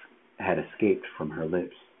that had escaped from her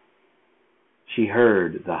lips. She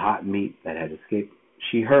heard the hot meat that had escaped.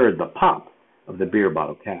 She heard the pop of the beer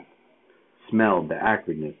bottle cap, smelled the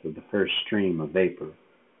acridness of the first stream of vapor,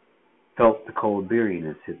 felt the cold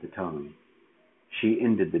beeriness hit the tongue. She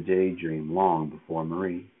ended the daydream long before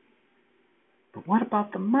Marie. "But what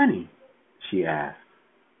about the money?" she asked.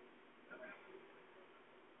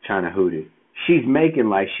 China hooted. "She's making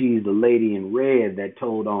like she's the lady in red that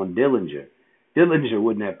told on Dillinger. Dillinger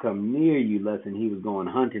wouldn't have come near you less than he was going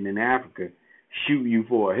hunting in Africa, shoot you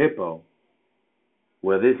for a hippo.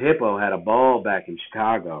 Well, this hippo had a ball back in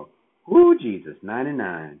Chicago. Woo, Jesus,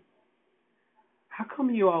 99. How come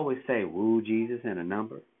you always say woo, Jesus and a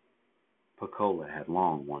number?" Pecola had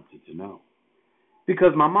long wanted to know.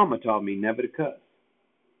 "Because my mama taught me never to cuss."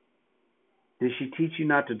 "Did she teach you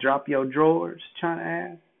not to drop your drawers?" China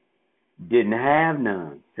asked. "Didn't have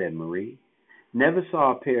none," said Marie. "Never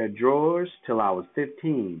saw a pair of drawers till I was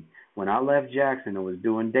 15 when I left Jackson and was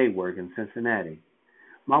doing day work in Cincinnati.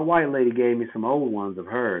 My white lady gave me some old ones of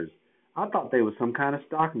hers. I thought they was some kind of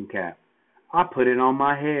stocking cap. I put it on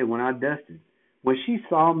my head when I dusted. When she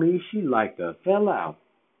saw me, she like to fell out."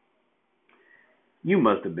 "You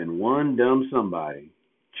must have been one dumb somebody."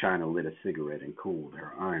 China lit a cigarette and cooled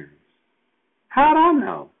her irons. "How'd I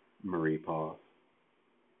know?" Marie paused.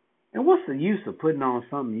 "And what's the use of putting on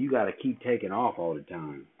something you got to keep taking off all the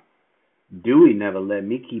time? Dewey never let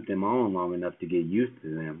me keep them on long enough to get used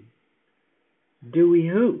to them." "Dewey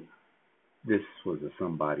who?" This was a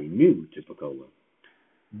somebody new to Pecola.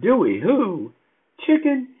 "Dewey who?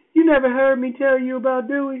 Chicken, you never heard me tell you about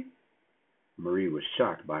Dewey?" Marie was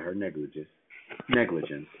shocked by her negligence.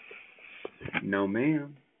 "No,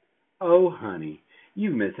 ma'am." "Oh, honey,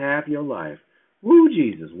 you've missed half your life. Woo,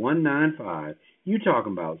 Jesus, 195. You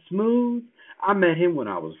talking about Smooth? I met him when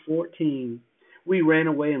I was 14. We ran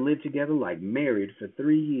away and lived together like married for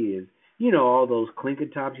 3 years. You know all those clinker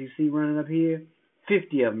tops you see running up here?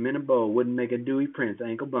 50 of 'em in a bow wouldn't make a Dewey Prince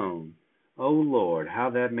ankle bone. Oh, Lord, how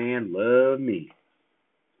that man loved me."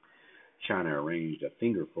 China arranged a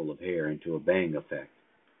fingerful of hair into a bang effect.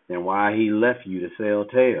 "Then why he left you to sell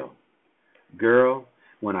tail?" "Girl,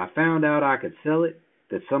 when I found out I could sell it,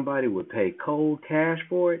 that somebody would pay cold cash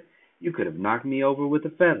for it, you could have knocked me over with a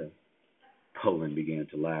feather." Poland began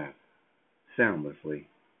to laugh, soundlessly.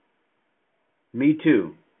 "Me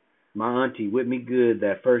too. My auntie whipped me good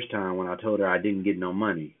that first time when I told her I didn't get no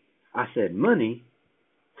money. I said, 'Money?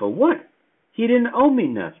 For what? He didn't owe me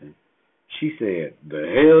nothing.' She said, 'The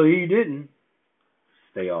hell he didn't.'"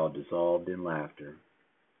 They all dissolved in laughter.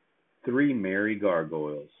 3 merry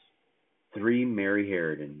gargoyles, 3 merry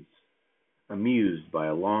harridans, amused by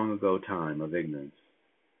a long ago time of ignorance.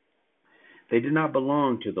 They did not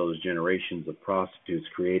belong to those generations of prostitutes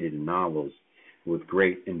created in novels with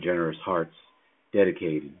great and generous hearts,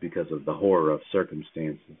 dedicated, because of the horror of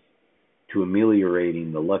circumstances, to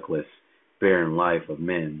ameliorating the luckless, barren life of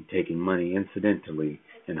men taking money incidentally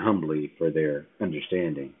and humbly for their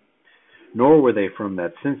understanding. Nor were they from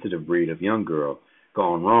that sensitive breed of young girl,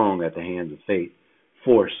 gone wrong at the hands of fate,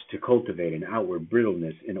 forced to cultivate an outward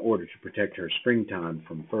brittleness in order to protect her springtime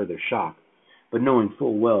from further shock, but knowing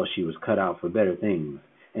full well she was cut out for better things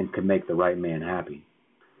and could make the right man happy.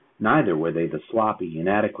 Neither were they the sloppy,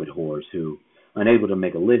 inadequate whores who, unable to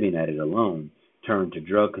make a living at it alone, turned to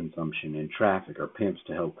drug consumption and traffic or pimps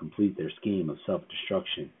to help complete their scheme of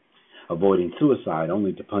self-destruction, avoiding suicide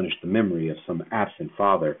only to punish the memory of some absent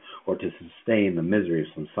father or to sustain the misery of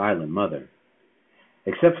some silent mother.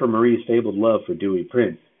 Except for Marie's fabled love for Dewey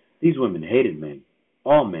Prince, these women hated men,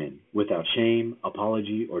 all men, without shame,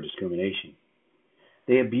 apology, or discrimination.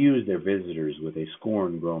 They abused their visitors with a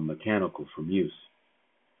scorn grown mechanical from use.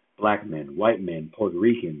 Black men, white men, Puerto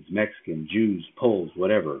Ricans, Mexicans, Jews, Poles,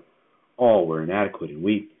 whatever, all were inadequate and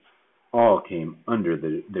weak. All came under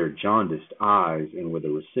their jaundiced eyes and were the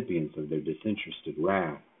recipients of their disinterested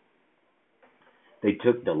wrath. They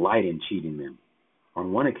took delight in cheating them.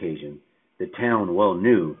 On one occasion, the town well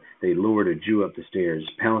knew, they lured a Jew up the stairs,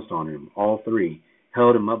 pounced on him, all 3,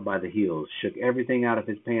 held him up by the heels, shook everything out of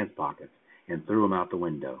his pants pockets, and threw him out the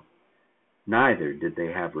window. Neither did they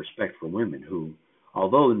have respect for women who,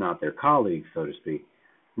 although not their colleagues, so to speak,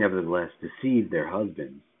 nevertheless deceived their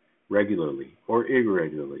husbands, regularly or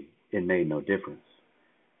irregularly, it made no difference.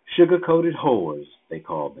 Sugar-coated whores, they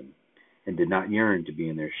called them, and did not yearn to be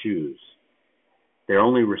in their shoes. Their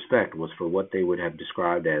only respect was for what they would have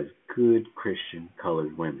described as good Christian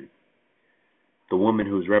colored women. The woman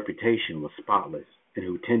whose reputation was spotless and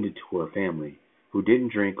who tended to her family, who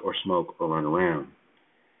didn't drink or smoke or run around.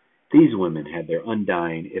 These women had their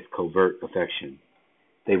undying, if covert, affection.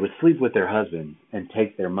 They would sleep with their husbands and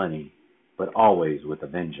take their money, but always with a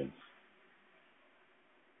vengeance.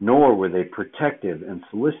 Nor were they protective and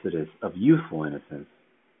solicitous of youthful innocence.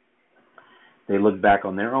 They looked back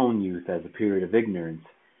on their own youth as a period of ignorance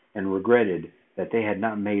and regretted that they had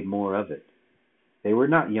not made more of it. They were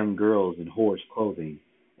not young girls in whores' clothing,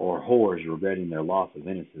 or whores regretting their loss of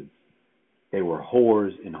innocence. They were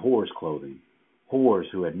whores in whores' clothing, whores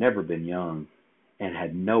who had never been young and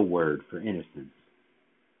had no word for innocence.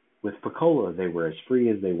 With Pecola they were as free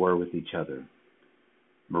as they were with each other.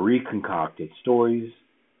 Marie concocted stories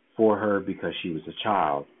for her because she was a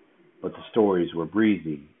child, but the stories were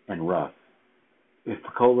breezy and rough. If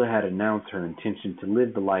Pecola had announced her intention to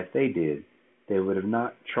live the life they did, they would have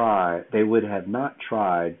not tried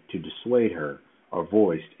to dissuade her or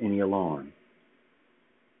voiced any alarm.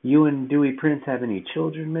 "You and Dewey Prince have any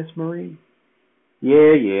children, Miss Marie?"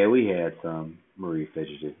 Yeah, we had some." Marie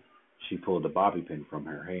fidgeted. She pulled a bobby pin from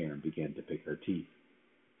her hair and began to pick her teeth.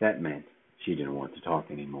 That meant she didn't want to talk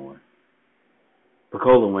any more.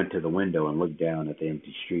 Pecola went to the window and looked down at the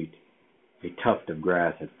empty street. A tuft of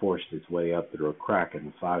grass had forced its way up through a crack in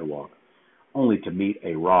the sidewalk, only to meet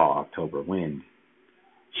a raw October wind.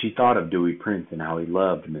 She thought of Dewey Prince and how he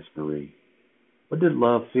loved Miss Marie. What did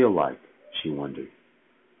love feel like, she wondered.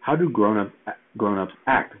 How do grown-ups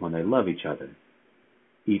act when they love each other?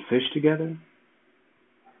 Eat fish together?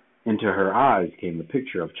 Into her eyes came the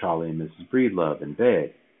picture of Charlie and Mrs. Breedlove in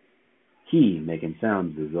bed, he making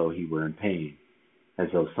sounds as though he were in pain,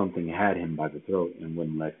 as though something had him by the throat and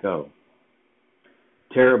wouldn't let go.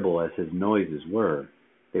 Terrible as his noises were,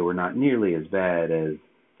 they were not nearly as bad as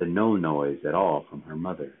the no noise at all from her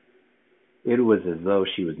mother. It was as though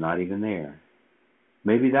she was not even there.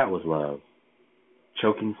 Maybe that was love.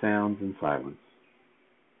 Choking sounds and silence.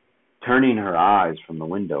 Turning her eyes from the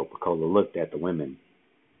window, Pecola looked at the women.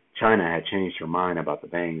 China had changed her mind about the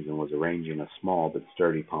bangs and was arranging a small but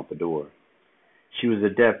sturdy pompadour. She was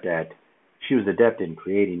adept in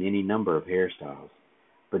creating any number of hairstyles,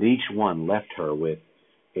 but each one left her with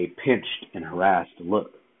a pinched and harassed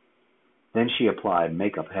look. Then she applied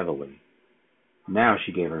makeup heavily. Now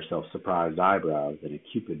she gave herself surprised eyebrows and a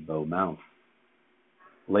cupid bow mouth.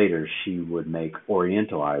 Later she would make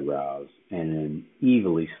oriental eyebrows and an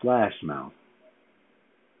evilly slashed mouth.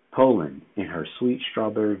 Poland, in her sweet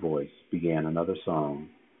strawberry voice, began another song.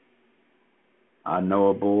 I know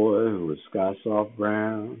a boy who is sky soft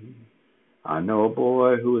brown. I know a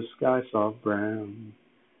boy who is sky soft brown.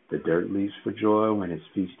 The dirt leaps for joy when his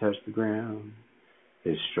feet touch the ground.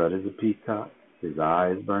 His strut is a peacock, his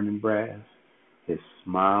eye is burning brass. His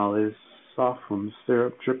smile is soft from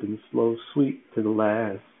syrup dripping slow sweet to the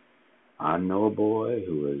last. I know a boy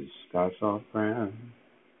who is sky soft brown.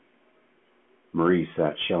 Marie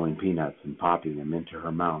sat shelling peanuts and popping them into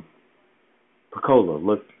her mouth. Pecola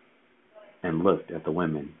looked at the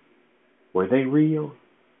women. Were they real?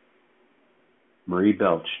 Marie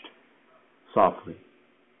belched, softly,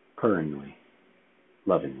 purringly,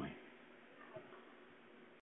 lovingly.